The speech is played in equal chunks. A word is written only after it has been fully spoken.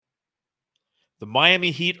The Miami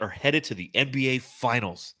Heat are headed to the NBA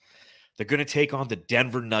Finals. They're going to take on the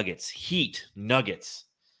Denver Nuggets. Heat, Nuggets.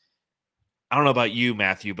 I don't know about you,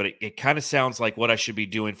 Matthew, but it kind of sounds like what I should be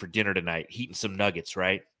doing for dinner tonight, heating some nuggets,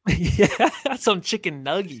 right? Yeah, some chicken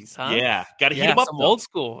nuggies, huh? Yeah, got to heat Yeah, them up, some though. old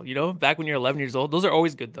school, back when you're 11 years old. Those are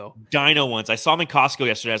always good, though. Dino ones. I saw them in Costco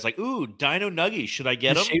yesterday. I was like, ooh, Dino Nuggies. Should I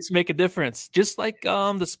get The them? shapes make a difference. Just like the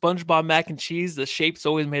SpongeBob mac and cheese, the shapes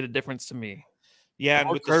always made a difference to me. Yeah, The and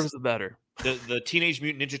more with curves, the better. the Teenage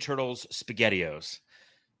Mutant Ninja Turtles SpaghettiOs.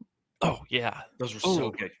 Oh, yeah. Those were so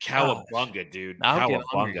good. Cowabunga, dude. Now I'm getting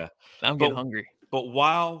hungry. Cowabunga. Now I'm getting hungry. But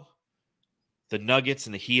while the Nuggets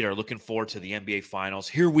and the Heat are looking forward to the NBA Finals,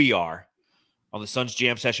 here we are on the Suns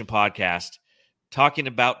Jam Session podcast talking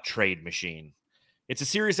about Trade Machine. It's a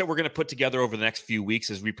series that we're going to put together over the next few weeks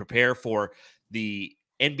as we prepare for the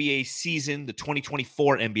NBA season, the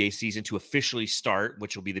 2024 NBA season to officially start,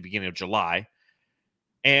 which will be the beginning of July.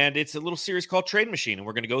 And it's a little series called Trade Machine. And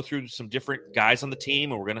we're going to go through some different guys on the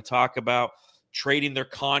team, and we're going to talk about trading their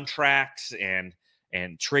contracts and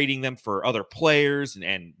trading them for other players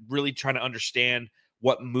and really trying to understand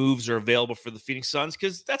what moves are available for the Phoenix Suns,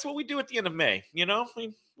 because that's what we do at the end of May.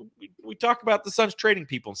 We talk about the Suns trading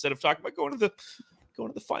people instead of talking about going to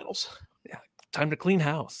the finals. Yeah, time to clean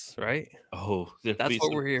house, right? Oh, that's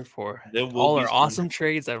what we're here for. All our awesome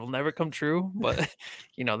trades that will never come true, but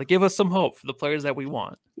they give us some hope for the players that we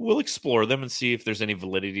want. We'll explore them and see if there's any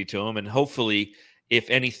validity to them, and hopefully, if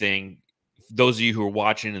anything, those of you who are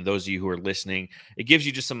watching and those of you who are listening, it gives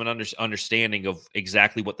you just some understanding of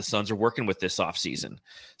exactly what the Suns are working with this offseason.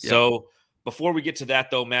 Yep. So before we get to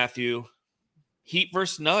that, though, Matthew, Heat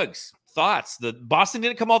versus Nugs, thoughts? The Boston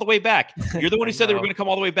didn't come all the way back. You're the one who said they were going to come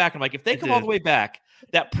all the way back. I'm like, if they come all the way back,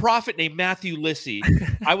 that prophet named Matthew Lissy,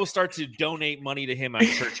 I will start to donate money to him at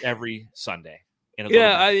church every Sunday.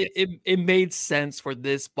 It made sense for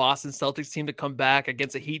this Boston Celtics team to come back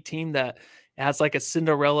against a Heat team that has like a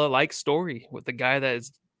Cinderella-like story with the guy that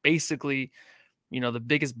is basically, the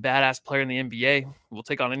biggest badass player in the NBA. Will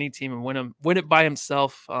take on any team and win it by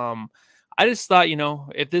himself. I just thought,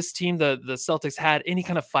 if this team, the Celtics, had any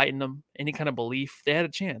kind of fight in them, any kind of belief, they had a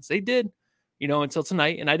chance. They did, until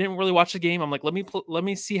tonight. And I didn't really watch the game. I'm like, let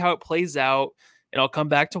me see how it plays out, and I'll come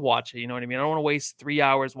back to watch it. You know what I mean? I don't want to waste 3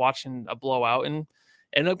 hours watching a blowout, and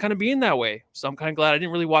ended up kind of being that way. So I'm kind of glad I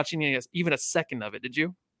didn't really watch even a second of it. Did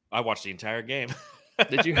you? I watched the entire game.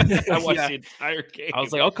 Did you? I watched the entire game. I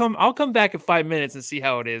was like, I'll come back in 5 minutes and see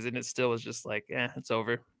how it is, and it still was just like, it's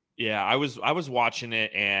over. Yeah, I was watching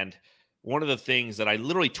it, and one of the things that I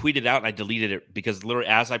literally tweeted out and I deleted it because literally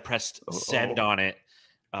as I pressed send on it,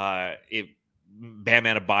 Bam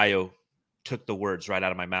Adebayo took the words right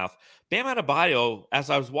out of my mouth. Bam Adebayo,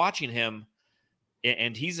 as I was watching him,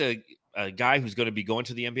 and he's a guy who's going to be going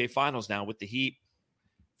to the NBA Finals now with the Heat.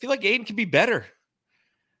 I feel like Aiden can be better.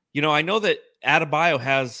 I know that Adebayo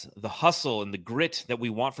has the hustle and the grit that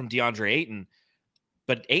we want from DeAndre Ayton,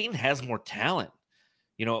 but Ayton has more talent.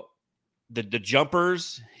 The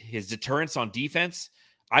jumpers, his deterrence on defense.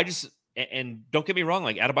 And don't get me wrong,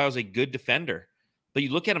 like Adebayo's a good defender, but you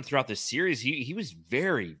look at him throughout this series, he was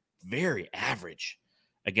very, very average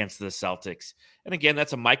against the Celtics. And again,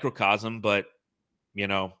 that's a microcosm, but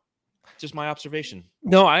just my observation.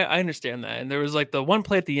 No, I understand that. And there was like the one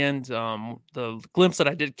play at the end, the glimpse that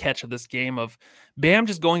I did catch of this game of Bam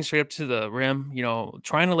just going straight up to the rim,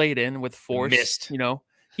 trying to lay it in with force. Missed.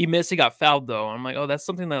 He missed. He got fouled though. I'm like, oh, that's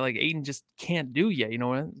something that like Ayton just can't do yet.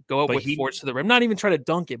 Go up with force to the rim, not even try to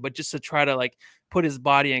dunk it, but just to try to like put his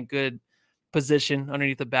body in good position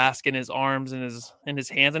underneath the basket, in his arms and his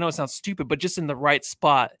hands. I know it sounds stupid, but just in the right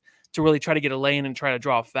spot to really try to get a lane and try to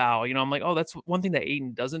draw a foul. I'm like, oh, that's one thing that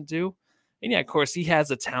Ayton doesn't do. And yeah, of course, he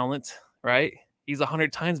has a talent, right? He's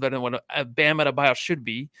 100 times better than what a Bam Adebayo should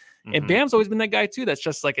be. Mm-hmm. And Bam's always been that guy, too, that's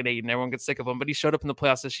just like an Ayton. Everyone gets sick of him, but he showed up in the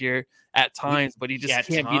playoffs this year at times, but he just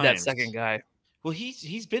can't be that second guy. Well,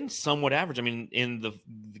 he's been somewhat average. I mean, in the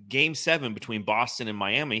Game 7 between Boston and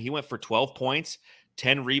Miami, he went for 12 points,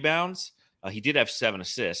 10 rebounds. He did have 7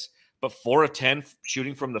 assists, but 4 of 10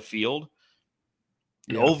 shooting from the field.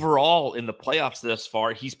 And overall, in the playoffs thus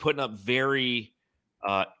far, he's putting up very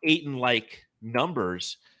Ayton-like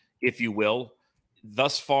numbers, if you will.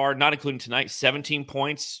 Thus far, not including tonight, 17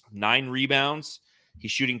 points, 9 rebounds.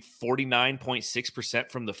 He's shooting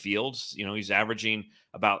 49.6% from the field. He's averaging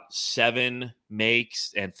about 7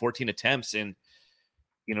 makes and 14 attempts. And,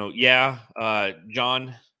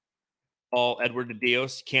 John Paul Edward de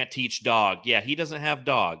Dios can't teach dog. Yeah, he doesn't have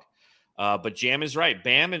dog. But Jam is right.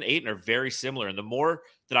 Bam and Ayton are very similar. And the more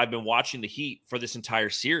that I've been watching the Heat for this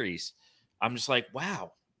entire series, I'm just like,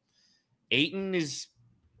 wow, Ayton is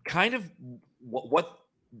kind of what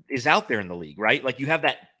is out there in the league, right? Like you have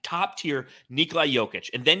that top tier Nikola Jokic,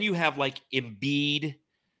 and then you have like Embiid.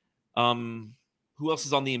 Who else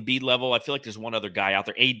is on the Embiid level? I feel like there's one other guy out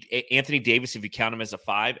there, Anthony Davis, if you count him as a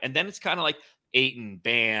 5, and then it's kind of like Ayton,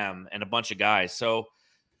 Bam, and a bunch of guys. So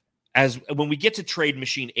as when we get to trade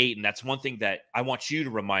machine Ayton, that's one thing that I want you to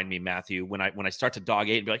remind me, Matthew, when I start to dog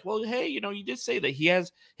Ayton, be like, well, hey, you did say that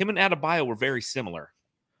him and Adebayo were very similar.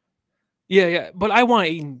 Yeah, but I want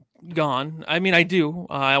Ayton gone. I mean, I do.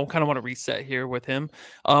 I kind of want to reset here with him.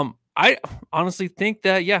 I honestly think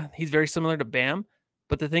that he's very similar to Bam,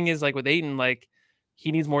 but the thing is, like with Ayton, like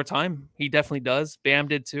he needs more time. He definitely does. Bam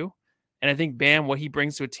did too, and I think Bam, what he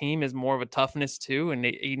brings to a team is more of a toughness too, and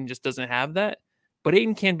Ayton just doesn't have that. But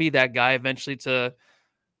Ayton can be that guy eventually to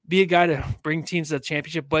be a guy to bring teams to the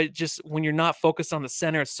championship. But just when you're not focused on the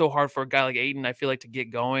center, it's so hard for a guy like Ayton, I feel like, to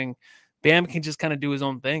get going. Bam can just kind of do his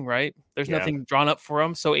own thing, right? There's nothing drawn up for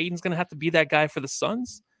him. So Aiden's going to have to be that guy for the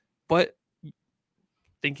Suns. But I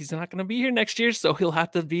think he's not going to be here next year. So he'll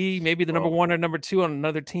have to be maybe the number 1 or number 2 on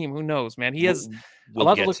another team. Who knows, man? He has a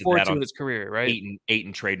lot to look forward to in his career, right?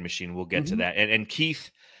 Ayton trade machine. We'll get to that. And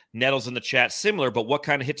Keith Nettles in the chat, similar, but what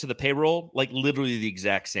kind of hit to the payroll? Like literally the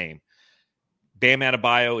exact same. Bam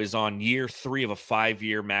Adebayo is on year 3 of a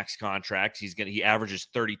 5-year max contract. He averages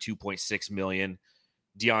 $32.6 million.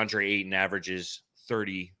 DeAndre Ayton averages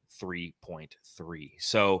 33.3.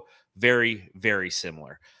 So very, very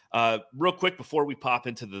similar. Real quick before we pop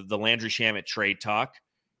into the Landry Shamet trade talk,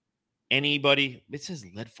 anybody, it says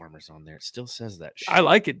Lead Farmers on there. It still says that shit. I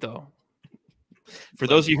like it though. For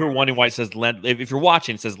those of you who are wondering why it says Lead, if you're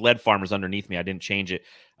watching, it says Lead Farmers underneath me. I didn't change it.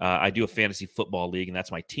 I do a fantasy football league, and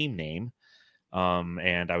that's my team name.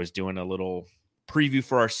 And I was doing a little preview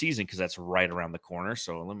for our season because that's right around the corner.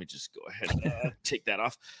 So let me just go ahead and take that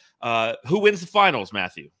off. Who wins the finals,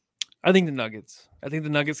 Matthew? I think the Nuggets. I think the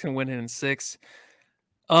Nuggets can win it in 6.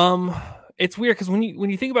 It's weird because when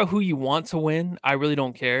you think about who you want to win, I really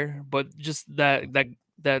don't care. But just that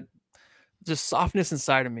just softness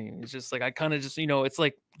inside of me. It's just like I kind of just it's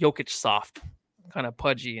like Jokic soft, kind of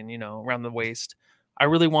pudgy and around the waist. I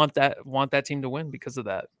really want that team to win because of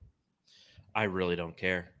that. I really don't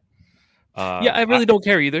care. I really don't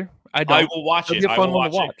care either. I don't. I will watch it. I will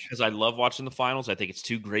watch it because I love watching the finals. I think it's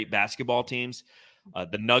 2 great basketball teams.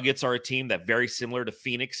 The Nuggets are a team that, very similar to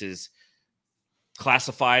Phoenix, is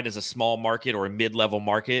classified as a small market or a mid-level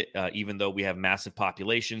market, even though we have massive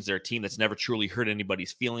populations. They're a team that's never truly hurt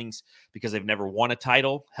anybody's feelings because they've never won a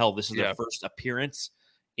title. Hell, this is their first appearance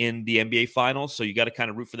in the NBA Finals, so you got to kind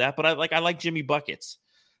of root for that. But I like Jimmy Buckets.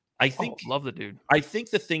 I think love the dude. I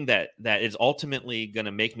think the thing that is ultimately going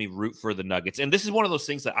to make me root for the Nuggets, and this is one of those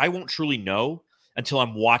things that I won't truly know until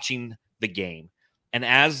I'm watching the game. And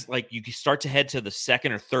as you start to head to the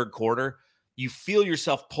second or third quarter, you feel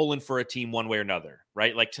yourself pulling for a team one way or another,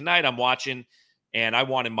 right? Like tonight I'm watching, and I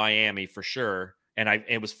wanted Miami for sure, and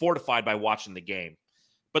it was fortified by watching the game.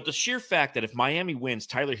 But the sheer fact that if Miami wins,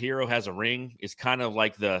 Tyler Hero has a ring is kind of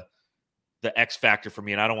like the X factor for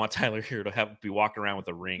me, and I don't want Tyler Hero to be walking around with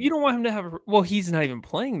a ring. You don't want him to have. Well, he's not even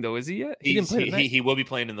playing though, is he yet? He didn't play. He will be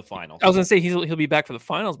playing in the finals. I was gonna say he'll be back for the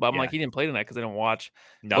finals, but I'm like he didn't play tonight because I didn't watch.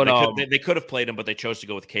 No, but, they could have played him, but they chose to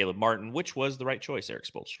go with Caleb Martin, which was the right choice. Eric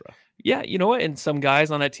Spoelstra. Yeah, you know what? And some guys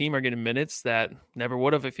on that team are getting minutes that never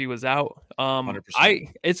would have if he was out. 100%.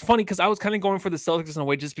 It's funny because I was kind of going for the Celtics in a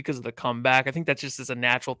way just because of the comeback. I think that's just a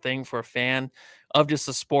natural thing for a fan of just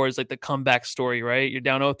the sport, is like the comeback story, right? You're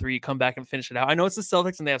down 0-3, you come back and finish it out. I know it's the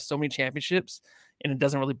Celtics and they have so many championships, and it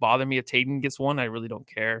doesn't really bother me if Tatum gets one. I really don't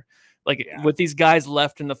care. With these guys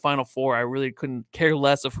left in the Final Four, I really couldn't care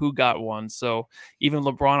less of who got one. So even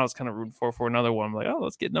LeBron, I was kind of rooting for another one. I'm like,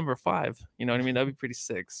 let's get number 5. You know what I mean? That'd be pretty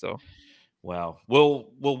sick. So, well, we'll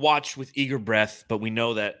watch with eager breath, but we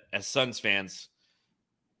know that as Suns fans,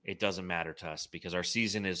 it doesn't matter to us because our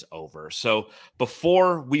season is over. So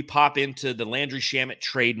before we pop into the Landry Shamet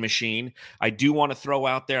trade machine, I do want to throw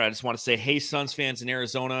out there, I just want to say, hey, Suns fans in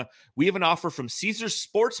Arizona, we have an offer from Caesars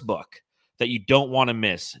Sportsbook that you don't want to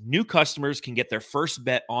miss. New customers can get their first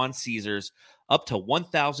bet on Caesars up to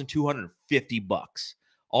 $1,250.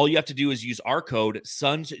 All you have to do is use our code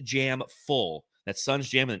SUNSJAMFULL. That's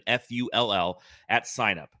SUNSJAM and FULL at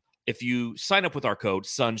sign up. If you sign up with our code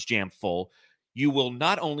SUNSJAMFULL, you will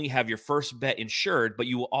not only have your first bet insured, but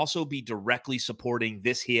you will also be directly supporting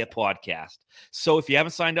this here podcast. So if you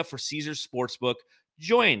haven't signed up for Caesars Sportsbook,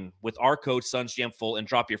 join with our code SUNSJAMFULL and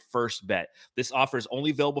drop your first bet. This offer is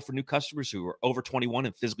only available for new customers who are over 21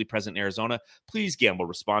 and physically present in Arizona. Please gamble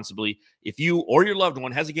responsibly. If you or your loved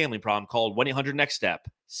one has a gambling problem, call 1-800-NEXT-STEP.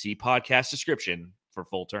 See podcast description for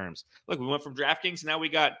full terms. Look, we went from DraftKings, now we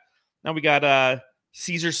got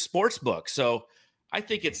Caesars Sportsbook. So I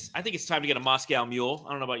think it's time to get a Moscow Mule.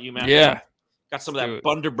 I don't know about you, Matthew. Yeah. Got some of that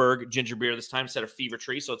Bundaberg ginger beer this time instead of Fever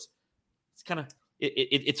Tree, so it's kind of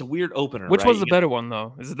it's a weird opener. Which right? one's the better one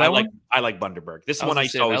though? Is it that one? I like Bundaberg. This one I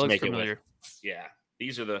used to always make familiar. It with. Yeah,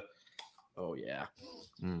 these are the. Oh yeah.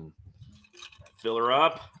 Fill her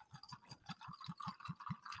up.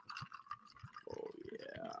 Oh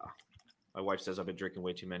yeah. My wife says I've been drinking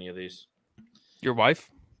way too many of these. Your wife?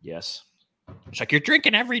 Yes. She's like, you're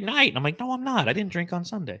drinking every night. And I'm like, no, I'm not. I didn't drink on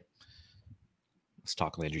Sunday. Let's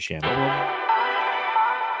talk Landry Shamet.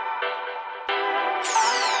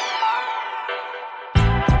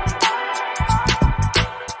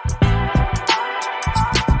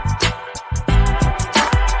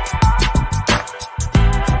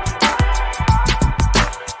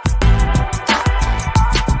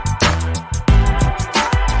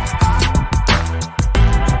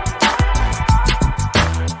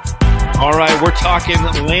 All right, we're talking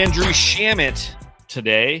Landry Shamet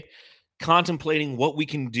today, contemplating what we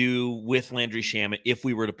can do with Landry Shamet if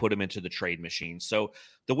we were to put him into the trade machine. So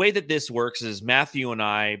the way that this works is Matthew and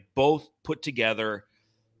I both put together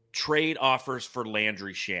trade offers for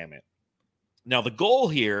Landry Shamet. Now, the goal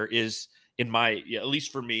here is, at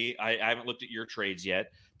least for me, I haven't looked at your trades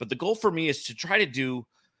yet, but the goal for me is to try to do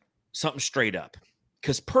something straight up.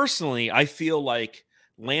 Because personally, I feel like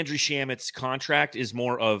Landry Shamet's contract is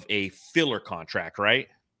more of a filler contract, right?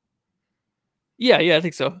 Yeah, I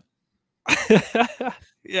think so.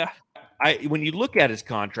 Yeah. When you look at his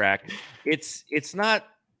contract, it's not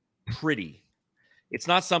pretty. It's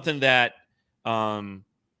not something that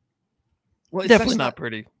it's definitely not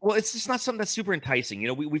pretty. Well, it's just not something that's super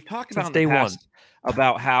enticing. We've talked about in the past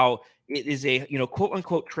about how it is a, quote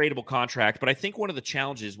unquote tradable contract, but I think one of the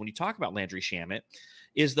challenges when you talk about Landry Shamet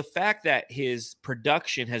is the fact that his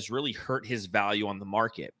production has really hurt his value on the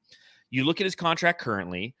market. You look at his contract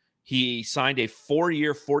currently, he signed a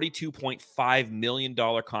 4-year, $42.5 million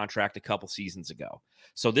contract a couple seasons ago.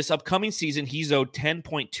 So this upcoming season, he's owed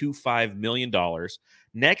 $10.25 million.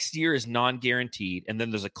 Next year is non-guaranteed, and then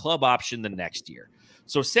there's a club option the next year.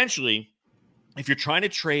 So essentially, if you're trying to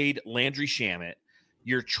trade Landry Shamet,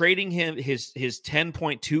 you're trading him his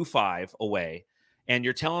 10.25 away, and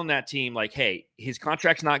you're telling that team, like, hey, his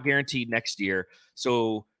contract's not guaranteed next year.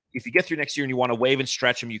 So if you get through next year and you want to waive and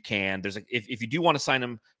stretch him, you can. If you do want to sign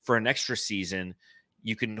him for an extra season,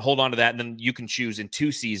 you can hold on to that, and then you can choose in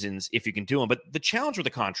 2 seasons if you can do them. But the challenge with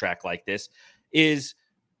a contract like this is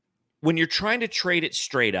when you're trying to trade it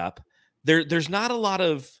straight up, there's not a lot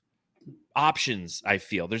of options, I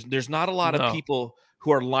feel. There's not a lot of people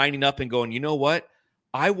who are lining up and going, you know what?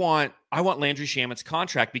 I want Landry Shamet's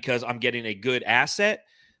contract because I'm getting a good asset.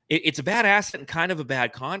 It's a bad asset and kind of a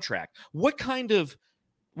bad contract. What kind of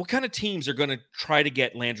teams are going to try to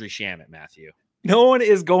get Landry Shamet, Matthew? No one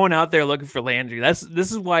is going out there looking for Landry. This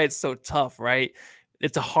is why it's so tough, right?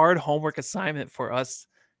 It's a hard homework assignment for us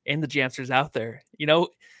and the Jamsters out there.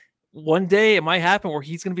 One day it might happen where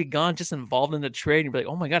he's going to be gone, just involved in the trade, and be like,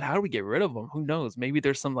 oh my God, how do we get rid of him? Who knows? Maybe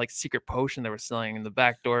there's some like secret potion they were selling in the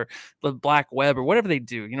back door, the black web or whatever they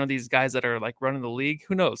do. These guys that are like running the league,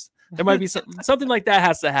 who knows? There might be something like that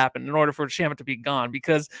has to happen in order for Shamet to be gone,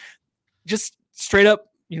 because just straight up,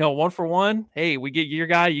 1-for-1, hey, we get your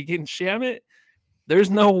guy, you getting Shamet. There's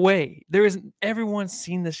no way. Everyone's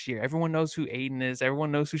seen this year. Everyone knows who Aiden is.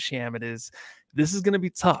 Everyone knows who Shamet is. This is going to be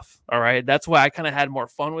tough. All right. That's why I kind of had more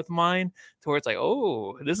fun with mine, to where it's like,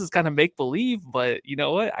 oh, this is kind of make believe, but you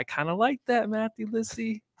know what? I kind of like that, Matthew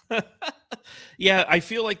Lissy. Yeah, I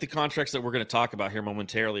feel like the contracts that we're going to talk about here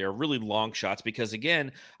momentarily are really long shots because,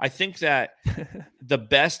 again, I think that the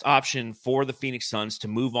best option for the Phoenix Suns to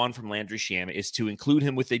move on from Landry Shamet is to include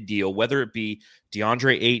him with a deal, whether it be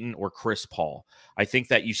DeAndre Ayton or Chris Paul. I think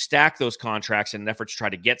that you stack those contracts in an effort to try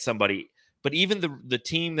to get somebody, but even the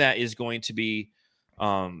team that is going to be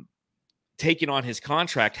taking on his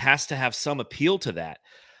contract has to have some appeal to that.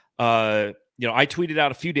 I tweeted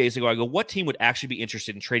out a few days ago, I go, what team would actually be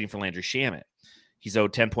interested in trading for Landry Shamet? He's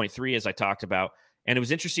owed 10.3, as I talked about. And it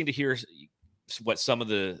was interesting to hear what some of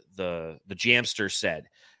the Jamsters said.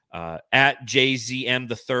 At JZM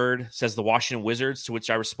the third says the Washington Wizards, to which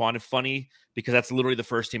I responded, funny, because that's literally the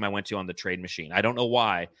first team I went to on the trade machine. I don't know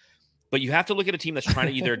why, but you have to look at a team that's trying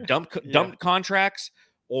to either dump contracts,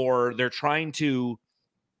 or they're trying to,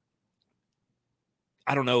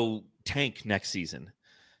 tank next season.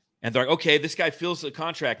 And they're like, okay, this guy feels the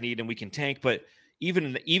contract need and we can tank. But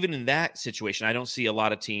even in that situation, I don't see a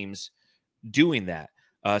lot of teams doing that.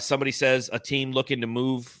 Somebody says a team looking to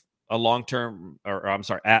move a long-term,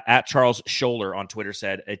 at Charles Scholler on Twitter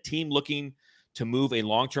said, a team looking to move a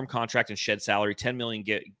long-term contract and shed salary, $10 million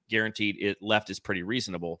guaranteed left is pretty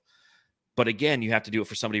reasonable. But again, you have to do it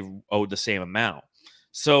for somebody who owed the same amount.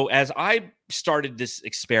 So as I started this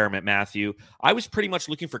experiment, Matthew, I was pretty much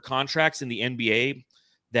looking for contracts in the NBA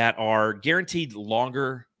that are guaranteed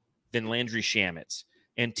longer than Landry Shamet's,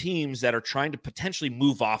 and teams that are trying to potentially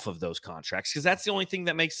move off of those contracts, because that's the only thing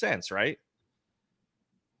that makes sense, right?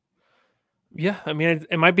 Yeah, I mean,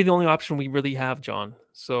 it might be the only option we really have, John.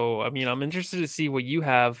 So, I mean, I'm interested to see what you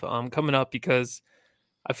have coming up, because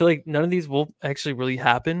I feel like none of these will actually really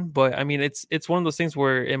happen. But I mean, it's one of those things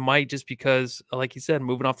where it might, just because, like you said,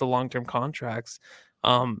 moving off the long-term contracts.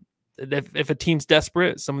 If a team's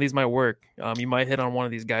desperate, some of these might work. You might hit on one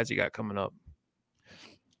of these guys you got coming up.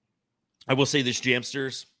 I will say this,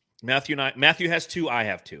 Jamsters. Matthew has 2. I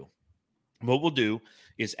have 2. What we'll do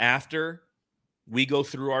is, after we go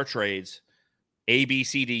through our trades, A, B,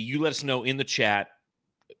 C, D, you let us know in the chat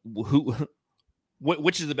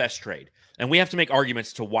which is the best trade. And we have to make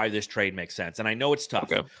arguments to why this trade makes sense. And I know it's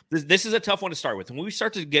tough. Okay. This is a tough one to start with. And when we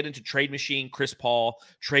start to get into trade machine, Chris Paul,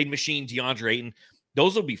 trade machine, DeAndre Ayton,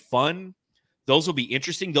 those will be fun. Those will be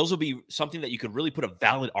interesting. Those will be something that you could really put a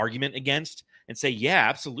valid argument against and say, yeah,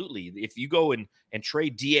 absolutely. If you go and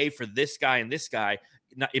trade DA for this guy and this guy,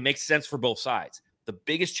 it makes sense for both sides. The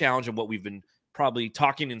biggest challenge, and what we've been probably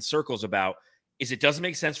talking in circles about, is it doesn't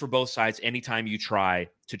make sense for both sides anytime you try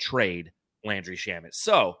to trade Landry Shamet.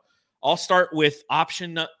 So I'll start with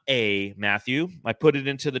option A, Matthew. I put it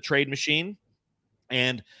into the trade machine,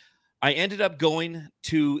 and I ended up going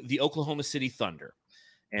to the Oklahoma City Thunder.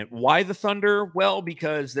 And why the Thunder? Well,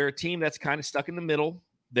 because they're a team that's kind of stuck in the middle.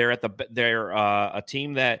 They're a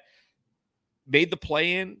team that made the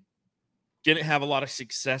play-in, didn't have a lot of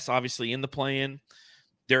success, obviously, in the play-in.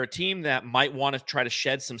 They're a team that might want to try to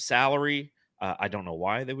shed some salary. I don't know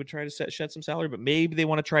why they would try to shed some salary, but maybe they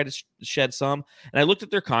want to try to shed some. And I looked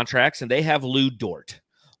at their contracts, and they have Lou Dort.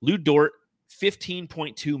 Lou Dort,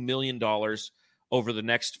 $15.2 million over the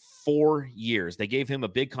next 4 years. They gave him a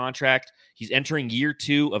big contract. He's entering year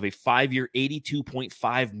 2 of a 5-year,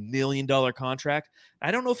 $82.5 million contract.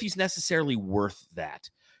 I don't know if he's necessarily worth that.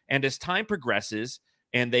 And as time progresses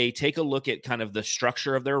and they take a look at kind of the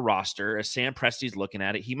structure of their roster, as Sam Presti's looking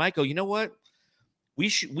at it, he might go, you know what? We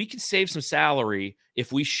can save some salary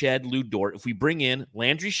if we shed Lou Dort, if we bring in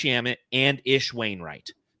Landry Shamet and Ish Wainwright.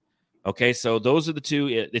 Okay, so those are the two.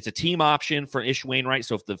 It's a team option for Ish Wainwright.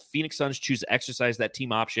 So if the Phoenix Suns choose to exercise that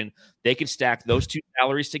team option, they can stack those two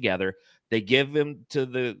salaries together. They give them to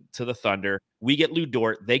the Thunder. We get Lou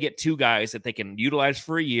Dort. They get 2 guys that they can utilize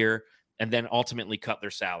for a year and then ultimately cut their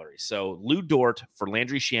salaries. So Lou Dort for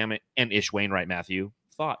Landry Shamet and Ish Wainwright. Matthew,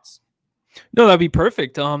 thoughts? No, that'd be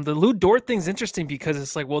perfect. The Lou Dort thing's interesting because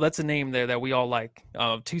it's like, well, that's a name there that we all like.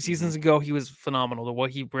 2 seasons ago, he was phenomenal to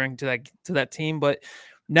what he bring to that team, but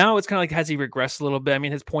now it's kind of like, has he regressed a little bit? I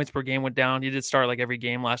mean, his points per game went down. He did start like every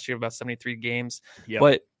game last year, about 73 games. Yep.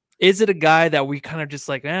 But is it a guy that we kind of just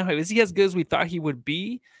like, is he as good as we thought he would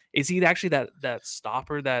be? Is he actually that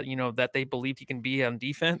stopper that, that they believed he can be on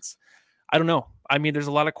defense? I don't know. I mean, there's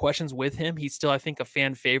a lot of questions with him. He's still, I think, a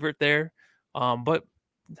fan favorite there. But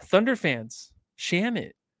Thunder fans,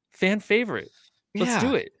 Shamet, fan favorite. Let's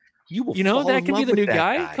do it. That can be the new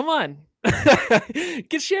guy. Come on.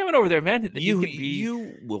 Get Shamet over there, man.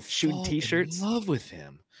 You will shoot t-shirts. In love with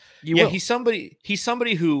him. He's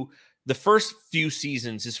somebody who the first few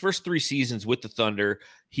seasons, his first 3 seasons with the Thunder,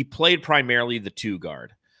 he played primarily the 2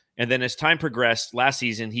 guard. And then as time progressed, last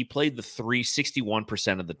season, he played the 3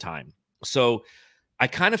 61% of the time. So I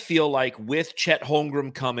kind of feel like with Chet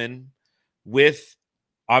Holmgren coming, with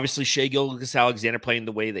obviously Shai Gilgeous-Alexander playing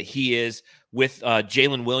the way that he is, with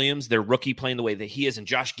Jalen Williams, their rookie, playing the way that he is, and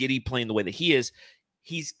Josh Giddey playing the way that he is,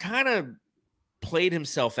 he's kind of played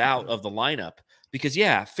himself out of the lineup because,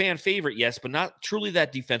 fan favorite, yes, but not truly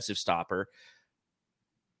that defensive stopper.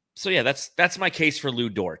 So, that's my case for Lou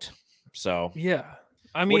Dort. So,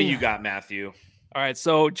 I mean, what do you got, Matthew? All right,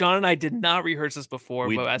 so John and I did not rehearse this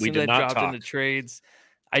before, but as soon as I dropped into trades,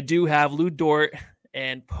 I do have Lou Dort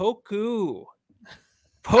and Poku.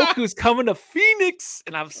 Poku's coming to Phoenix,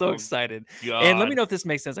 and I'm so excited. God. And let me know if this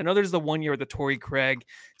makes sense. I know there's the 1 year with the Torrey Craig.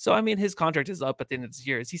 So, I mean, his contract is up at the end of this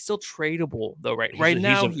year. Is he still tradable, though? Right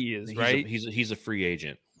now, he is, right? He's a free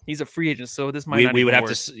agent. He's a free agent, so this might we would have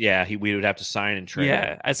to we would have to sign and trade.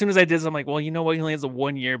 Yeah, as soon as I did, I'm like, well, you know what? He only has a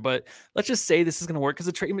 1 year, but let's just say this is going to work because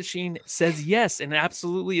the trade machine says yes, and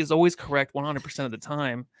absolutely is always correct 100% of the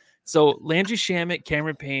time. So Landry Shamet,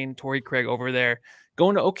 Cameron Payne, Torrey Craig over there,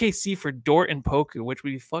 going to OKC for Dort and Poku, which would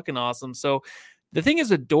be fucking awesome. So the thing is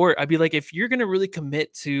with Dort, I'd be like, if you're going to really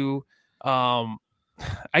commit to,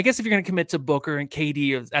 I guess if you're going to commit to Booker and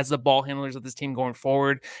KD as the ball handlers of this team going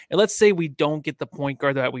forward, and let's say we don't get the point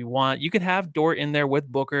guard that we want, you can have Dort in there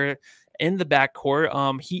with Booker in the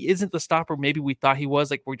backcourt. He isn't the stopper maybe we thought he was,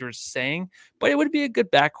 like we were saying, but it would be a good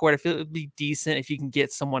backcourt. I feel it would be decent if you can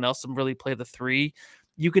get someone else to really play the three.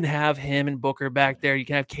 You can have him and Booker back there. You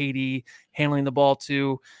can have KD handling the ball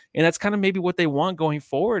too. And that's kind of maybe what they want going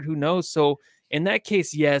forward. Who knows? So in that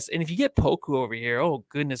case, yes. And if you get Poku over here, oh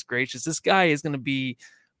goodness gracious, this guy is going to be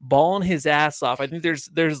balling his ass off. I think there's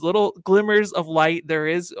little glimmers of light there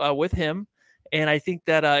is with him. And I think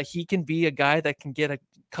that he can be a guy that can get a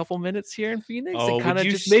couple minutes here in Phoenix and kind of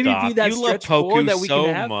just maybe be that stretch four that we so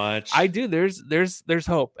can have. Much. I do. There's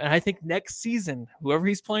hope. And I think next season, whoever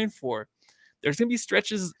he's playing for, there's going to be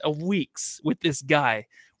stretches of weeks with this guy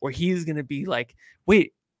where he's going to be like,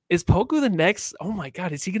 wait, is Poku the next? Oh my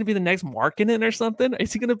God, is he going to be the next Markkanen or something?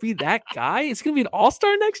 Is he going to be that guy? Is he going to be an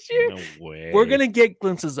all-star next year? No way. We're going to get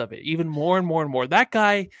glimpses of it even more and more and more. That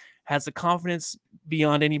guy has the confidence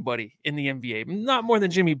beyond anybody in the NBA. Not more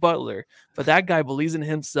than Jimmy Butler, but that guy believes in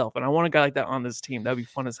himself. And I want a guy like that on this team. That'd be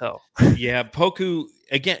fun as hell. Yeah, Poku,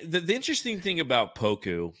 again, the interesting thing about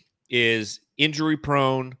Poku is injury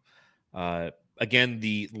prone. Again,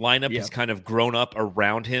 the lineup has kind of grown up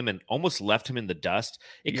around him and almost left him in the dust.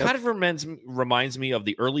 It kind of reminds me of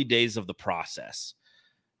the early days of the process,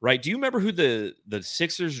 right? Do you remember who the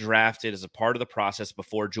Sixers drafted as a part of the process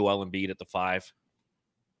before Joel Embiid at the 5?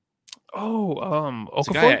 Oh,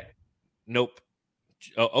 Okafor? Nope.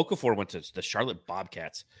 Okafor went to the Charlotte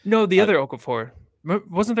Bobcats. No, the other Okafor.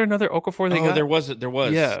 Wasn't there another Okafor they got? There was.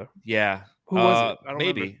 Yeah. Who was it? I don't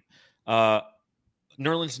maybe.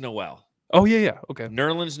 Nerlens Noel. Oh, yeah. Okay.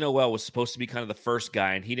 Nerlens Noel was supposed to be kind of the first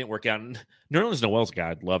guy, and he didn't work out. And Nerlens Noel's a guy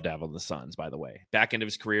I'd love to have on the Suns, by the way. Back end of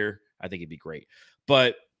his career, I think he'd be great.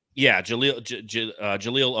 But, yeah, Jaleel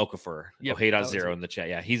Okafor, 0 in the chat.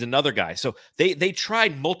 Yeah, he's another guy. So they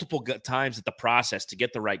tried multiple times at the process to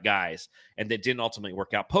get the right guys, and that didn't ultimately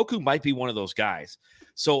work out. Poku might be one of those guys.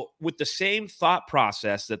 So with the same thought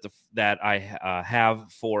process that I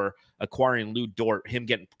have for acquiring Lou Dort, him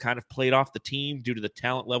getting kind of played off the team due to the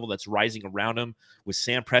talent level that's rising around him, with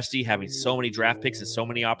Sam Presti having so many draft picks and so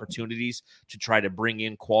many opportunities to try to bring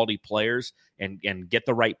in quality players and get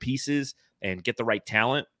the right pieces and get the right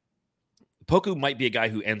talent, Poku might be a guy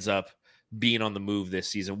who ends up being on the move this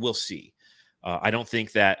season. We'll see. I don't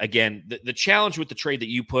think that, again, the challenge with the trade that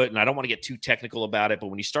you put, and I don't want to get too technical about it, but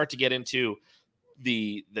when you start to get into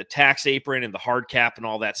the tax apron and the hard cap and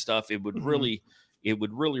all that stuff, it would really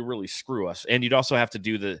screw us. And you'd also have to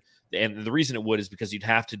do and the reason it would is because you'd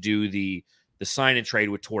have to do the sign and trade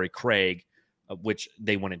with Torrey Craig, which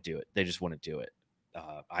they wouldn't do it. They just wouldn't do it.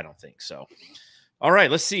 I don't think so. All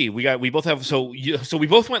right, let's see. We both have so we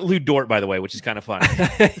both went Lou Dort, by the way, which is kind of fun.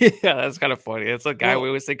 Yeah, that's kind of funny. It's a guy we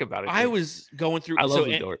always think about it. I was going through. I love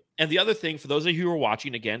Lou Dort. And the other thing, for those of you who are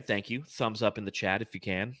watching, again, thank you. Thumbs up in the chat if you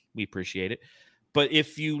can. We appreciate it. But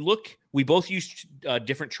if you look, we both used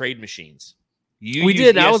different trade machines. We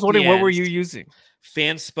did. I was wondering, what were you using?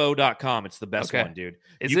 Fanspo.com. It's the best one, dude.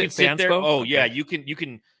 Is it Fanspo? Oh, yeah. You can,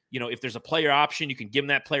 if there's a player option, you can give them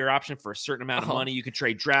that player option for a certain amount of money. You can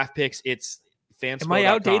trade draft picks. It's Fanspo.com. Am I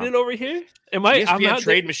outdated over here? ESPN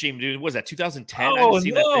trade machine, dude. What was that, 2010? I haven't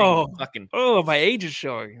seen that thing. My age is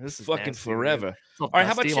showing. This is fucking nasty, forever. All right,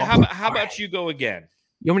 how about you go again?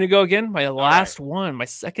 You want me to go again? My last one, my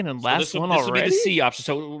second and last one already? This will be the C option.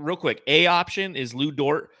 So real quick, A option is Lou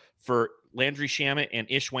Dort for Landry Shamet and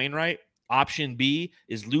Ish Wainwright. Option B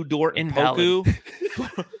is Lou Dort and Poku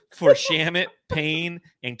for Shamet, Payne,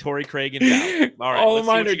 and Torrey Craig invalid. All right, all of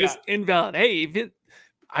mine are just invalid. Hey,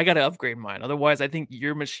 I got to upgrade mine. Otherwise, I think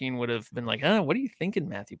your machine would have been like, what are you thinking,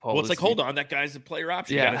 Matthew Paul? Well, it's like, hold on, that guy's a player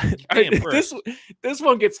option. Yeah. This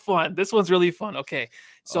one gets fun. This one's really fun. Okay.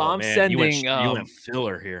 So I'm sending. You went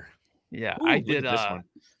filler here. Yeah, I did. This one.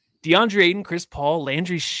 DeAndre Ayton, Chris Paul,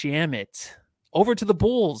 Landry Shamet. Over to the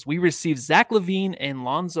Bulls, we received Zach LaVine and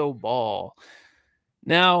Lonzo Ball.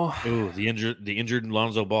 Now, the injured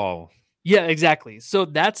Lonzo Ball. Yeah, exactly. So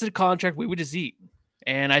that's a contract we would just eat.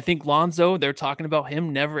 And I think Lonzo, they're talking about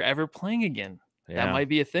him never, ever playing again. Yeah. That might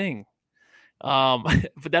be a thing. But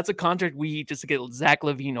that's a contract we eat just to get Zach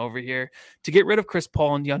LaVine over here, to get rid of Chris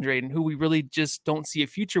Paul and DeAndre Ayton, who we really just don't see a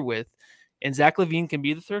future with. And Zach LaVine can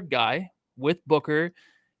be the third guy with Booker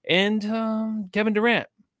and Kevin Durant.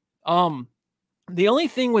 The only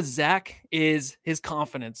thing with Zach is his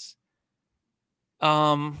confidence.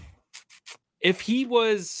 If he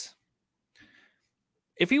was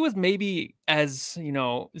maybe as,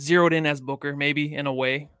 zeroed in as Booker, maybe in a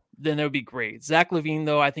way, then it would be great. Zach LaVine,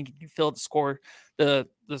 though, I think he can fill the score, the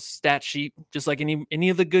stat sheet, just like any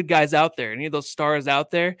of the good guys out there, any of those stars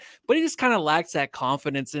out there. But he just kind of lacks that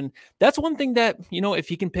confidence. And that's one thing that, if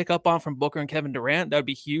he can pick up on from Booker and Kevin Durant, that would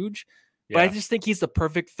be huge. But I just think he's the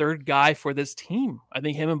perfect third guy for this team. I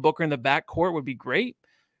think him and Booker in the backcourt would be great.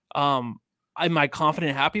 Am I confident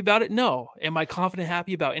and happy about it? No. Am I confident and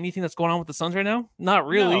happy about anything that's going on with the Suns right now? Not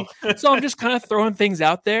really. No. So I'm just kind of throwing things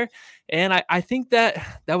out there. And I think that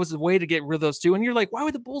was a way to get rid of those two. And you're like, why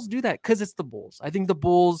would the Bulls do that? Because it's the Bulls. I think the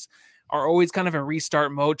Bulls are always kind of in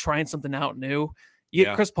restart mode, trying something out new. You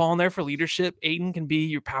get Chris Paul in there for leadership. Ayton can be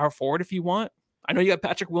your power forward if you want. I know you got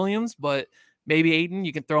Patrick Williams, but maybe Ayton,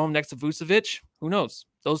 you can throw him next to Vucevic. Who knows?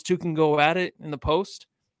 Those two can go at it in the post.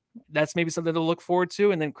 That's maybe something to look forward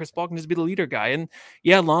to. And then Chris Paul can just be the leader guy. And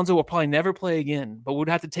yeah, Lonzo will probably never play again, but we'd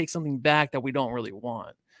have to take something back that we don't really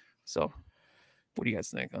want. So what do you guys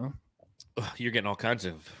think, huh? You're getting all kinds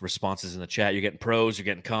of responses in the chat. You're getting pros, you're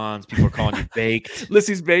getting cons. People are calling you baked.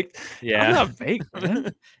 Lissy's baked. Yeah. I'm not baked,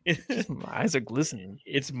 man. My eyes are glistening.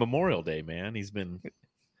 It's Memorial Day, man. He's been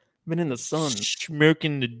in the sun.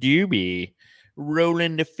 Smoking the doobie.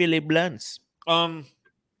 Rolling the Philly blunts.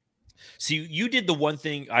 See, you did the one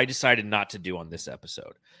thing I decided not to do on this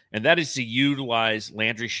episode, and that is to utilize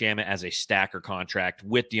Landry Shamet as a stacker contract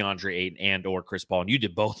with DeAndre Ayton and or Chris Paul, and you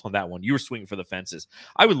did both on that one. You were swinging for the fences.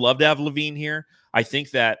 I would love to have LaVine here. I think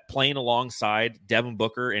that playing alongside Devin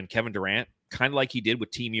Booker and Kevin Durant, kind of like he did with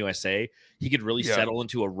Team USA, he could really settle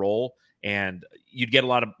into a role, and you'd get a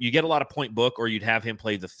lot of point book, or you'd have him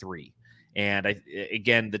play the three. And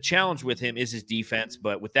again, the challenge with him is his defense,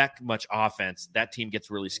 but with that much offense, that team gets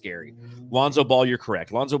really scary. Lonzo Ball, you're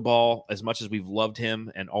correct. Lonzo Ball, as much as we've loved him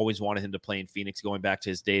and always wanted him to play in Phoenix, going back to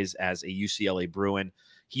his days as a UCLA Bruin,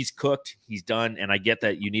 he's cooked, he's done, and I get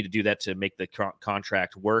that you need to do that to make the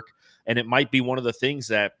contract work. And it might be one of the things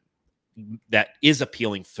that is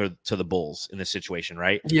appealing to the Bulls in this situation,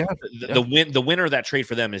 right? Yeah. The winner of that trade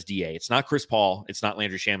for them is DA. It's not Chris Paul. It's not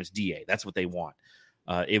Landry Shamet. It's DA. That's what they want.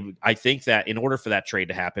 I think that in order for that trade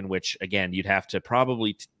to happen, which again, you'd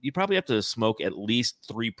probably have to smoke at least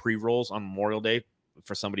 3 pre-rolls on Memorial Day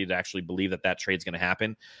for somebody to actually believe that trade's going to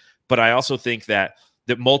happen. But I also think that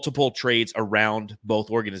multiple trades around both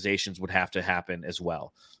organizations would have to happen as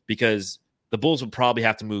well, because the Bulls would probably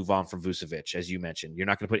have to move on from Vucevic, as you mentioned. You're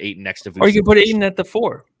not going to put Ayton next to Vucevic. Or you can put Ayton at the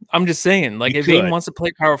 4. I'm just saying, like, if Ayton wants to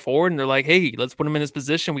play power forward and they're like, hey, let's put him in his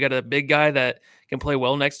position. We got a big guy that can play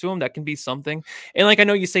well next to him. That can be something. And like, I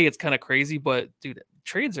know you say it's kind of crazy, but dude,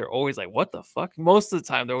 trades are always like, what the fuck? Most of the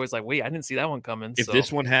time, they're always like, wait, I didn't see that one coming. If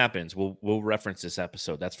this one happens, we'll reference this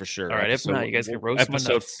episode. That's for sure. All right. If not, you guys can roast my nuts.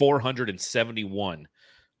 Episode 471.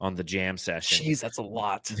 On the jam session. Jeez, that's a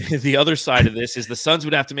lot. The other side of this is the Suns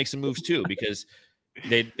would have to make some moves too, because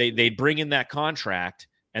they'd bring in that contract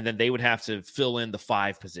and then they would have to fill in the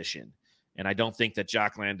 5 position. And I don't think that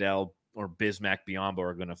Jock Landale or Bismack Biyombo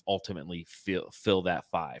are going to ultimately fill that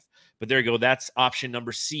 5. But there you go. That's option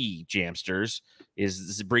number C, Jamsters,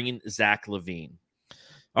 is bringing Zach LaVine.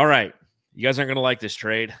 All right. You guys aren't going to like this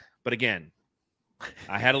trade. But again,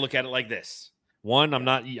 I had to look at it like this. One, I'm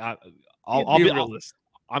not – I'll be realist.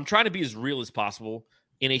 I'm trying to be as real as possible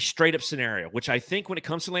in a straight-up scenario, which I think when it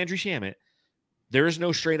comes to Landry Shamet, there is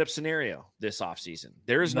no straight-up scenario this offseason.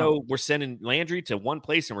 There is no we're sending Landry to one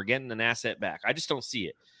place and we're getting an asset back. I just don't see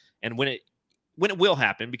it. And when it will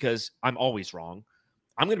happen, because I'm always wrong,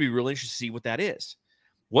 I'm going to be really interested to see what that is.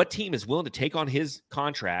 What team is willing to take on his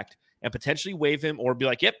contract and potentially waive him, or be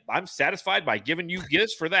like, yep, I'm satisfied by giving you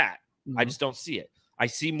gifts for that. Mm-hmm. I just don't see it. I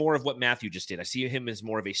see more of what Matthew just did. I see him as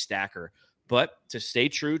more of a stacker. But to stay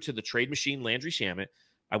true to the trade machine, Landry Shamet,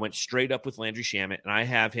 I went straight up with Landry Shamet, and I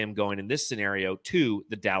have him going in this scenario to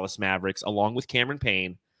the Dallas Mavericks, along with Cameron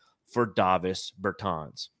Payne, for Davis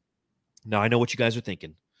Bertans. Now, I know what you guys are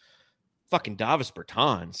thinking. Fucking Davis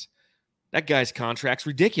Bertans. That guy's contract's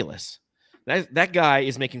ridiculous. That guy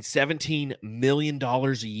is making $17 million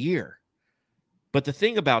a year. But the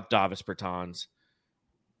thing about Davis Bertans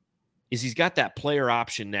is he's got that player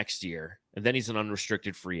option next year, and then he's an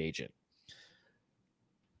unrestricted free agent.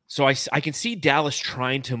 So I can see Dallas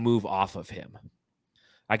trying to move off of him.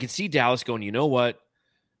 I can see Dallas going, you know what?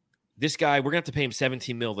 This guy, we're going to have to pay him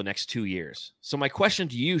 $17 million the next 2 years. So my question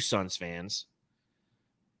to you, Suns fans,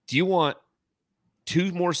 do you want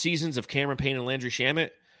 2 more seasons of Cameron Payne and Landry Shamet?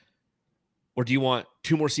 Or do you want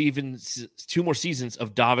 2 more seasons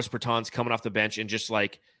of Davis Bertans coming off the bench and just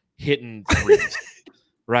like hitting threes?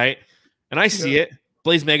 Right? And I see it.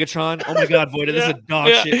 Blaze Megatron. Oh my God, Voida, this is a dog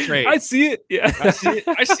shit trade. I see it. Yeah. I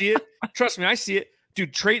see it. Trust me, I see it.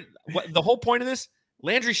 Dude, the whole point of this,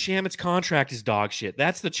 Landry Shamet's contract is dog shit.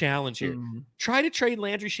 That's the challenge here. Try to trade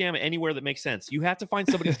Landry Shamet anywhere that makes sense. You have to find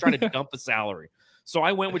somebody who's trying to dump the salary. So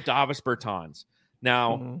I went with Davis Bertans.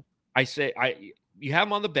 Now, I say you have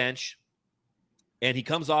him on the bench, and he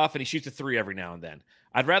comes off and he shoots a 3 every now and then.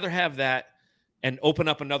 I'd rather have that and open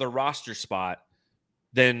up another roster spot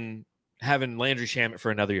than having Landry Shamet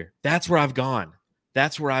for another year. That's where I've gone.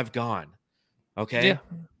 Okay? Yeah.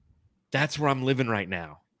 That's where I'm living right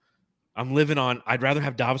now. I'm living on, I'd rather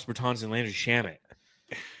have Davis Bertans than Landry Shamet.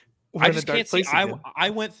 We're I in a just dark can't see. place again.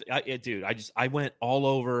 I went all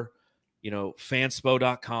over,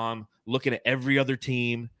 fanspo.com, looking at every other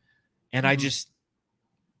team, and I just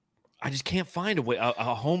can't find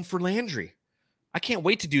a home for Landry. I can't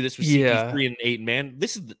wait to do this with CP3 and 8, man.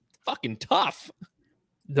 This is fucking tough.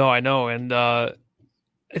 No, I know. And I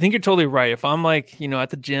think you're totally right. If I'm like, at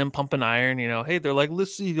the gym pumping iron, hey, they're like,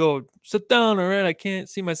 let's see, sit down. All right. I can't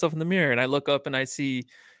see myself in the mirror. And I look up and I see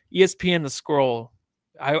ESPN, the scroll.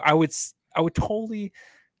 I would totally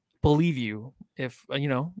believe you if,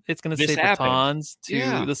 it's going to say Bertans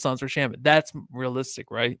to the Suns for Shamet. That's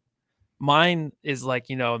realistic, right? Mine is like,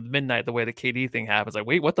 midnight, the way the KD thing happens. Like,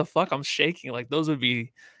 wait, what the fuck? I'm shaking. Like, those would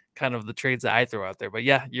be kind of the trades that I throw out there. But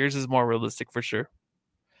yeah, yours is more realistic for sure.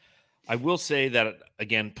 I will say that,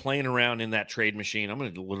 again, playing around in that trade machine, I'm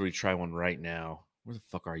going to literally try one right now. Where the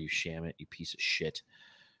fuck are you, Shamet, you piece of shit?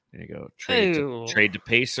 There you go. Trade to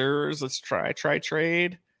Pacers. Let's try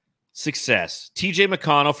trade. Success. TJ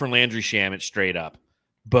McConnell for Landry Shamet, straight up.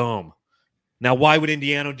 Boom. Now, why would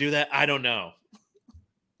Indiana do that? I don't know.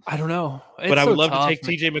 But I would love to take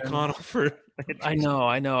TJ McConnell for Landry.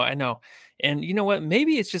 I know. And you know what?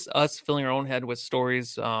 Maybe it's just us filling our own head with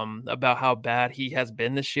stories about how bad he has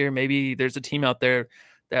been this year. Maybe there's a team out there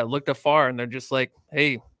that looked afar and they're just like,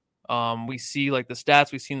 hey, we see like the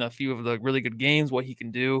stats. We've seen a few of the really good games, what he can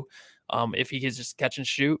do. If he can just catch and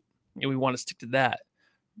shoot, we want to stick to that.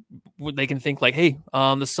 They can think like, hey,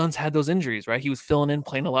 the Suns had those injuries, right? He was filling in,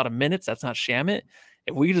 playing a lot of minutes. That's not Shamet.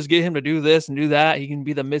 If we just get him to do this and do that, he can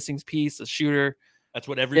be the missing piece, a shooter. That's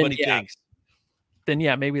what everybody thinks. Then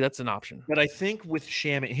yeah, maybe that's an option. But I think with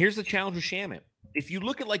Shamet, here's the challenge with Shamet. If you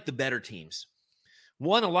look at like the better teams,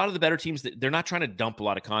 one, a lot of the better teams, they're not trying to dump a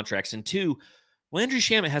lot of contracts. And two, Landry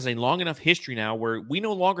Shamet has a long enough history now where we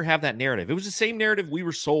no longer have that narrative. It was the same narrative we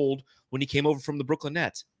were sold when he came over from the Brooklyn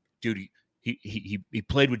Nets. Dude, he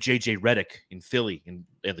played with JJ Redick in Philly and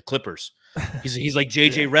the Clippers. He's like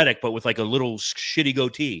JJ Redick, but with like a little shitty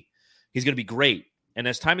goatee. He's going to be great. And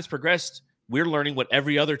as time has progressed, we're learning what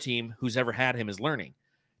every other team who's ever had him is learning.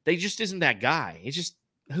 They just isn't that guy. It's just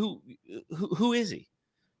who is he?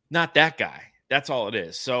 Not that guy. That's all it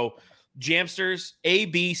is. So, Jamsters, A,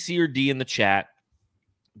 B, C, or D in the chat.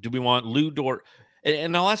 Do we want Lou Dort?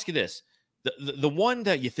 And I'll ask you this: the one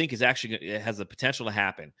that you think is actually has the potential to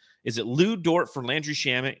happen, is it Lou Dort for Landry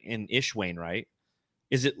Shamet and Ish Wainwright?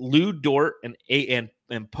 Is it Lou Dort and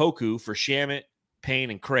Poku for Shamet, Payne,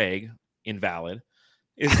 and Craig? Invalid.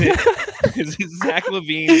 Is it Zach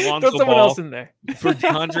LaVine, Lonzo someone Ball else in there for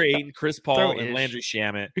DeAndre Ayton, Chris Paul, and Landry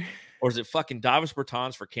Shamet? Or is it fucking Davis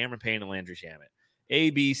Bertans for Cameron Payne and Landry Shamet? A,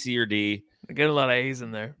 B, C, or D? I get a lot of A's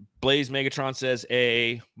in there. Blaze Megatron says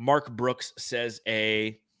A. Mark Brooks says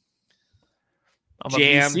A.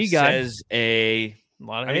 Jam says A. A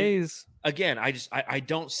lot of A's. Again, I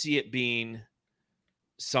don't see it being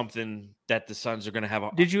something that the Suns are going to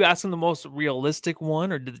have. Did you ask him the most realistic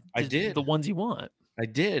one, or did I did the ones you want? I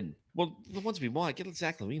did. Well, the ones we want. Get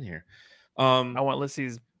Zach LaVine here. I want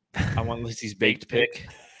Lissy's baked pick.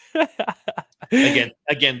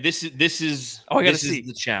 Again, this is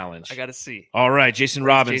the challenge. I gotta see. All right, Jason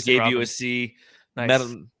Robbins gave you a C. Nice.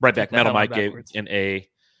 Metal Mike gave an A.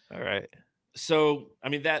 All right. So I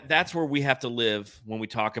mean that's where we have to live when we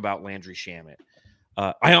talk about Landry Shamet.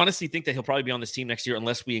 I honestly think that he'll probably be on this team next year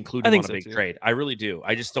unless we include him on a big trade. I really do.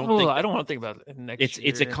 I just don't think I don't want to think about it next year.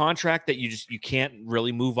 It's a contract that you can't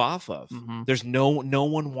really move off of. Mm-hmm. There's no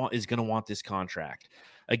one is going to want this contract.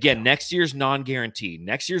 Again, next year's non-guaranteed.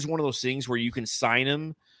 Next year's one of those things where you can sign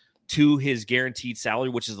him to his guaranteed salary,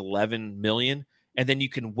 which is $11 million, and then you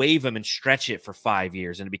can waive him and stretch it for 5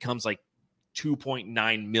 years, and it becomes like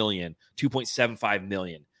 $2.9 million, $2.75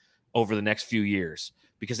 million over the next few years.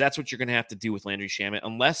 Because that's what you're going to have to do with Landry Shamet,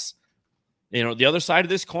 unless, the other side of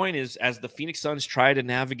this coin is as the Phoenix Suns try to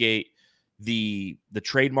navigate the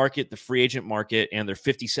trade market, the free agent market, and their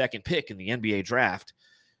 52nd pick in the NBA draft,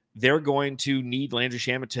 they're going to need Landry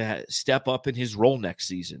Shamet to step up in his role next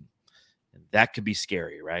season. And that could be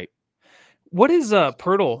scary, right? What is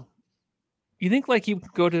Pirtle? You think like he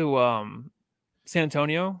would go to San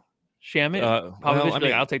Antonio? Shamet?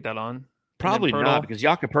 Probably I'll take that on. Probably not, because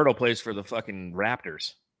Jakob Pirtle plays for the fucking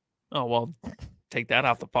Raptors. Oh, well, take that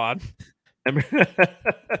off the pod. I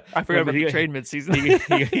forgot about the trade midseason.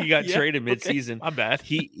 He got traded midseason. My bad.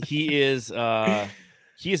 He is an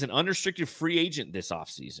unrestricted free agent this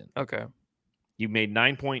offseason. Okay. He made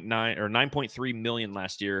 9.9 or 9.3 million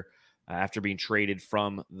last year after being traded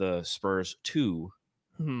from the Spurs to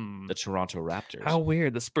the Toronto Raptors. How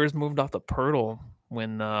weird. The Spurs moved off the Pirtle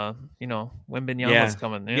when Wembanyama's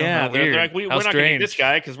coming. Yeah, how weird. They're like, we're not going to get this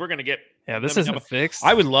guy because we're going to get. Yeah, this isn't fixed.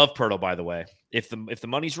 I would love Pirtle, by the way, if the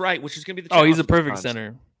money's right, which is going to be the. Oh, he's a perfect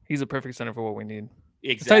center. He's a perfect center for what we need.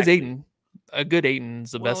 Exactly. Besides Ayton, a good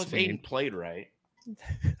Ayton's the best. If Ayton played right.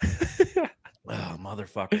 Oh,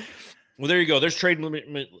 motherfucker. Well, there you go. There's trade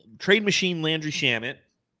machine Landry Shamet.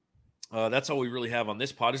 That's all we really have on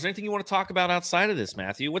this pod. Is there anything you want to talk about outside of this,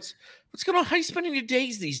 Matthew? What's going on? How are you spending your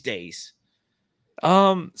days these days?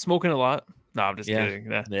 Smoking a lot. No, I'm just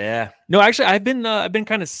kidding. Yeah. No, actually, I've been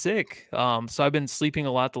kind of sick. So I've been sleeping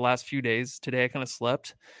a lot the last few days. Today I kind of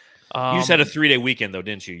slept. You just had a 3-day weekend though,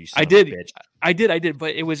 didn't you? I did. I did,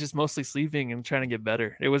 but it was just mostly sleeping and trying to get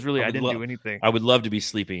better. It was really I didn't do anything. I would love to be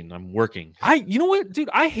sleeping. I'm working. You know what, dude?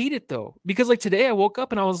 I hate it though because like today I woke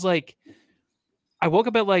up and I was like, I woke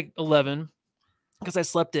up at like 11 because I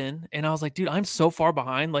slept in and I was like, dude, I'm so far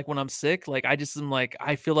behind. Like when I'm sick, like I just am like,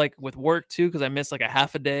 I feel like with work too, because I missed like a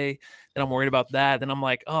half a day. Then I'm worried about that. Then I'm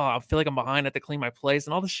like, oh, I feel like I'm behind. I have to clean my place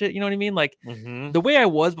and all the shit. You know what I mean? Like the way I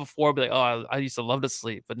was before, I'd be like, oh, I used to love to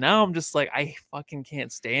sleep. But now I'm just like, I fucking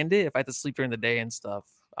can't stand it if I have to sleep during the day and stuff.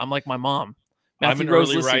 I'm like my mom. I'm an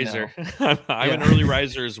early riser. I'm an early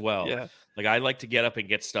riser as well. Yeah. Like I like to get up and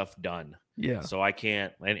get stuff done. Yeah. So I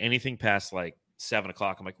can't, and anything past like 7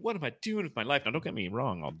 o'clock, I'm like, what am I doing with my life? Now, don't get me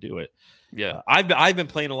wrong, I'll do it. Yeah, I've been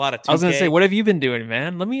playing a lot of 2K. I was gonna say, what have you been doing,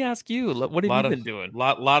 man? Let me ask you, what have you been doing?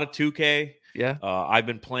 Lot of 2K. Yeah, I've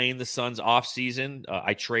been playing the Suns off season.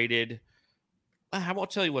 I traded. I won't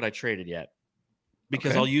tell you what I traded yet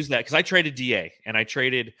because I'll use that because I traded DA and I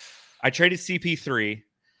traded CP3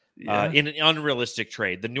 in an unrealistic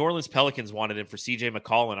trade. The New Orleans Pelicans wanted him for CJ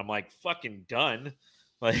McCollum. I'm like, fucking done.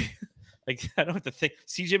 Like I don't have to think.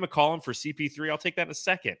 CJ McCollum for CP3, I'll take that in a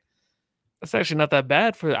second. That's actually not that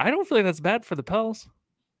bad I don't feel like that's bad for the Pels.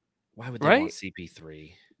 Why would they want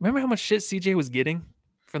CP3? Remember how much shit CJ was getting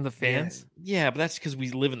from the fans? Yeah, but that's because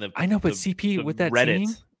we live in the. I know, but CP with that Reddit.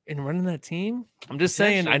 team and running that team, I'm just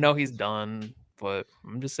saying. I know he's done, but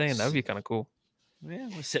I'm just saying that would be kind of cool. Yeah,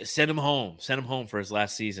 send him home. Send him home for his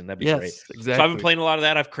last season. That'd be great. Exactly. So I've been playing a lot of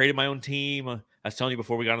that. I've created my own team. I was telling you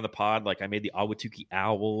before we got on the pod, like I made the Awatuki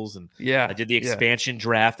Owls, and I did the expansion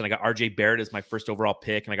draft, and I got RJ Barrett as my first overall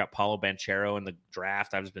pick, and I got Paulo Banchero in the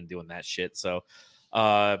draft. I've just been doing that shit. So,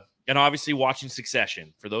 and obviously watching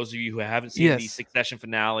Succession. For those of you who haven't seen the Succession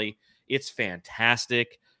finale, it's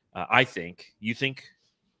fantastic. I think. You think?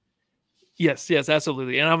 Yes,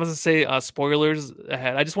 absolutely. And I'm going to say spoilers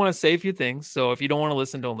ahead. I just want to say a few things. So if you don't want to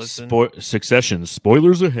listen, don't listen. Succession,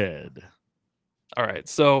 spoilers ahead. All right.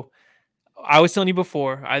 So I was telling you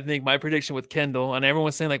before, I think my prediction with Kendall, and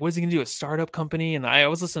everyone's saying, like, what is he going to do? A startup company? And I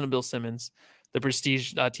was listening to Bill Simmons, the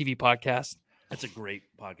Prestige TV podcast. That's a great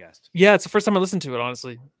podcast. Yeah, it's the first time I listened to it,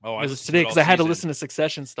 honestly. Oh, it was today because I had to listen to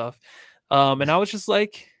Succession stuff. And I was just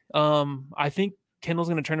like, I think Kendall's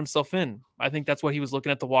going to turn himself in. I think that's what he was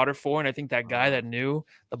looking at the water for. And I think that guy that knew,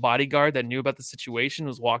 the bodyguard that knew about the situation,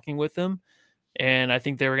 was walking with him. And I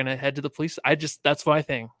think they were going to head to the police. That's what I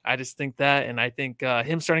think. I just think that. And I think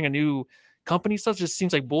him starting a new company stuff just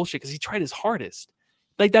seems like bullshit because he tried his hardest.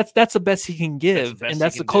 Like that's the best he can give. And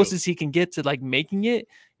that's the closest he can get to like making it.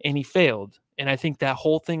 And he failed. And I think that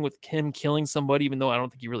whole thing with him killing somebody, even though I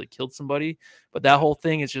don't think he really killed somebody, but that whole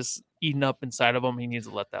thing is just eating up inside of him. He needs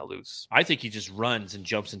to let that loose. I think he just runs and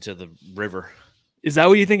jumps into the river. Is that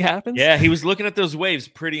what you think happens? Yeah, he was looking at those waves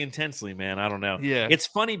pretty intensely, man. I don't know. Yeah. It's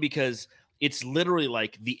funny because it's literally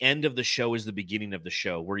like the end of the show is the beginning of the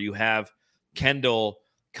show, where you have Kendall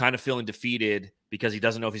kind of feeling defeated because he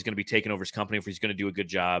doesn't know if he's going to be taking over his company, if he's going to do a good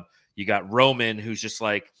job. You got Roman, who's just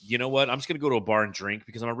like, you know what? I'm just going to go to a bar and drink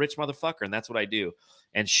because I'm a rich motherfucker, and that's what I do.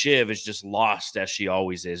 And Shiv is just lost as she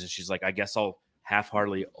always is, and she's like, I guess I'll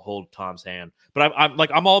half-heartedly hold Tom's hand. But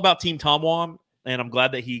I'm all about Team Tom Wom, and I'm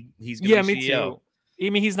glad that he's going to be CEO. Me too. I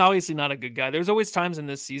mean, he's obviously not a good guy. There's always times in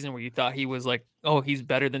this season where you thought he was like, oh, he's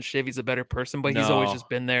better than Shiv. He's a better person, but he's always just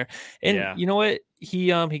been there. And you know what? He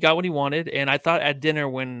got what he wanted. And I thought at dinner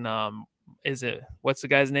when what's the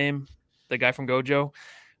guy's name? The guy from Gojo.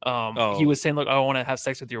 He was saying, look, I want to have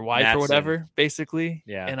sex with your wife or whatever, basically.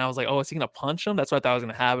 Yeah. And I was like, oh, is he gonna punch him? That's what I thought was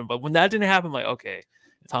gonna happen. But when that didn't happen, I'm like, okay,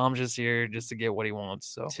 Tom's just here just to get what he wants.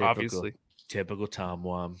 So obviously, typical Tom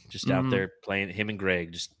Wom, just out there playing him and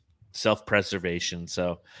Greg, just self-preservation.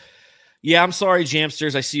 So yeah, I'm sorry,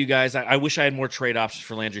 Jamsters. I see you guys. I wish I had more trade options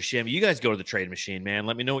for Landry Shamet. You guys go to the trade machine, man.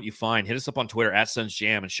 Let me know what you find. Hit us up on Twitter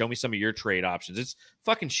 @SunsJam and show me some of your trade options. It's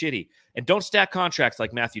fucking shitty. And don't stack contracts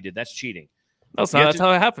like Matthew did. That's cheating. No, it's not. That's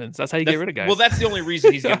how it happens. That's how you get rid of guys. Well, that's the only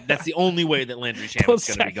reason he's gonna. That's the only way that Landry Shamet's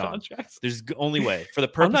going to be gone. Contracts. There's only way for the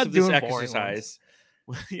purpose of this exercise.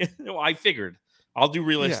 I figured I'll do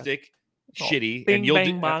realistic, shitty, bing, and you'll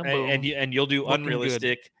bang, do bang, and you'll do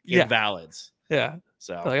unrealistic, invalids. Yeah.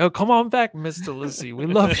 So like, oh, come on back, Mr. Lizzie. We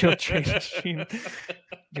love your trade machine,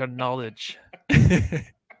 your knowledge.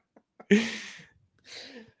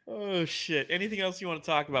 Oh shit! Anything else you want to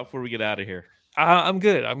talk about before we get out of here? I'm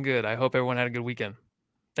good. I hope everyone had a good weekend.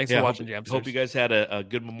 Thanks for watching, Jamsters. Hope you guys had a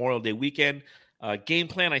good Memorial Day weekend. Game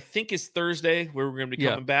plan, I think, is Thursday, where we're going to be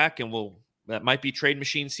coming back, and that might be Trade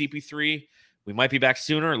Machine CP3. We might be back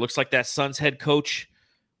sooner. It looks like that Suns head coach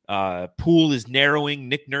pool is narrowing.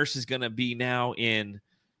 Nick Nurse is going to be now in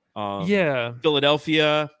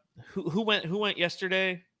Philadelphia. Who went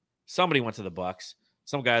yesterday? Somebody went to the Bucks.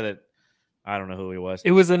 Some guy that I don't know who he was. It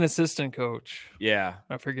was an assistant coach. Yeah,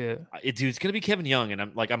 I forget. Dude, it's gonna be Kevin Young, and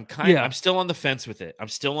I'm still on the fence with it.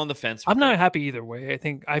 I'm not happy either way.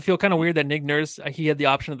 I feel kind of weird that Nick Nurse, he had the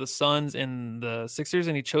option of the Suns and the Sixers,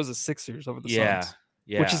 and he chose the Sixers over the Suns.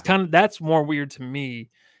 Yeah, which is that's more weird to me.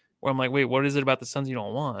 Where I'm like, wait, what is it about the Suns you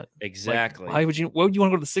don't want? Exactly. Like, why would you want to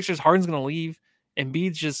go to the Sixers? Harden's gonna leave, and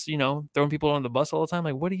Embiid's just throwing people on the bus all the time.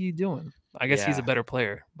 Like, what are you doing? I guess he's a better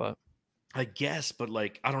player, but. I guess, but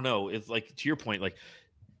I don't know. It's like, to your point,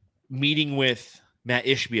 meeting with Matt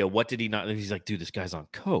Ishbia, what did he not? He's like, dude, this guy's on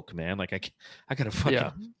coke, man. Like, I gotta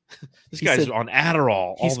fucking. This guy's on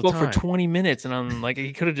Adderall. He spoke for 20 minutes, and I'm like,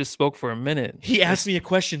 he could have just spoke for a minute. He asked me a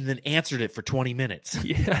question, and then answered it for 20 minutes.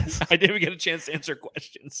 Yes, I didn't get a chance to answer a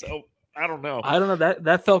question, so I don't know.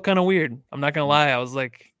 That felt kind of weird. I'm not gonna lie. I was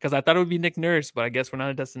like, because I thought it would be Nick Nurse, but I guess we're not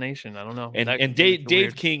a destination. I don't know. And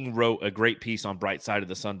Dave King wrote a great piece on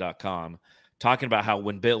BrightSideOfTheSun.com talking about how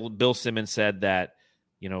when Bill Simmons said that,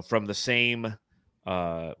 from the same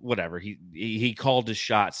whatever, he called his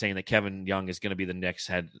shot saying that Kevin Young is going to be the next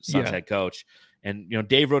Suns head coach, and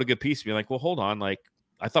Dave wrote a good piece being like, well, hold on, like,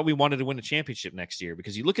 I thought we wanted to win a championship next year,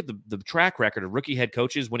 because you look at the track record of rookie head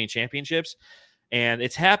coaches winning championships. And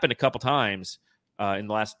it's happened a couple times in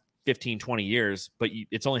the last 15, 20 years, but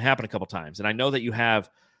it's only happened a couple times. And I know that you have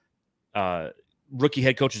rookie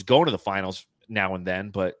head coaches going to the finals now and then,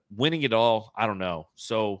 but winning it all, I don't know.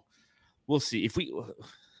 So we'll see.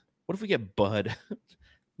 What if we get Bud?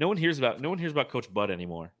 No one hears about Coach Bud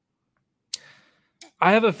anymore.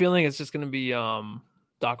 I have a feeling it's just going to be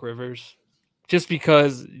Doc Rivers, just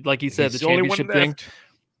because, like you said, the championship thing.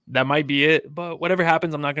 That might be it, but whatever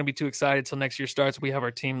happens, I'm not going to be too excited till next year starts. We have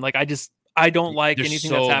our team. Like, I don't like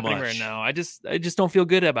anything that's happening right now. I just don't feel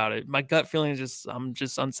good about it. My gut feeling is I'm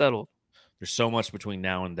just unsettled. There's so much between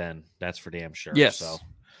now and then. That's for damn sure. Yes. So,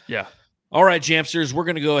 yeah. All right, Jamsters, we're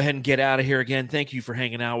going to go ahead and get out of here again. Thank you for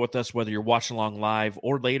hanging out with us, whether you're watching along live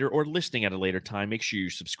or later or listening at a later time. Make sure you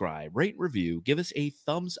subscribe, rate, review, give us a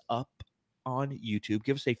thumbs up on YouTube,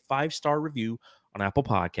 give us a 5-star review on Apple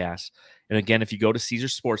Podcasts. And again, if you go to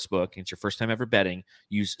Caesars Sportsbook and it's your first time ever betting,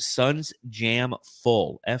 use Suns Jam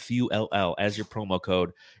Full, Full, as your promo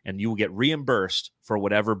code, and you will get reimbursed for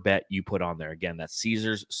whatever bet you put on there. Again, that's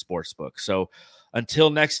Caesars Sportsbook. So until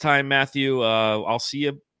next time, Matthew, I'll see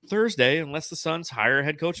you Thursday, unless the Suns hire a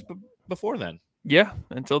head coach before then. Yeah.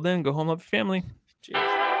 Until then, go home, love your family.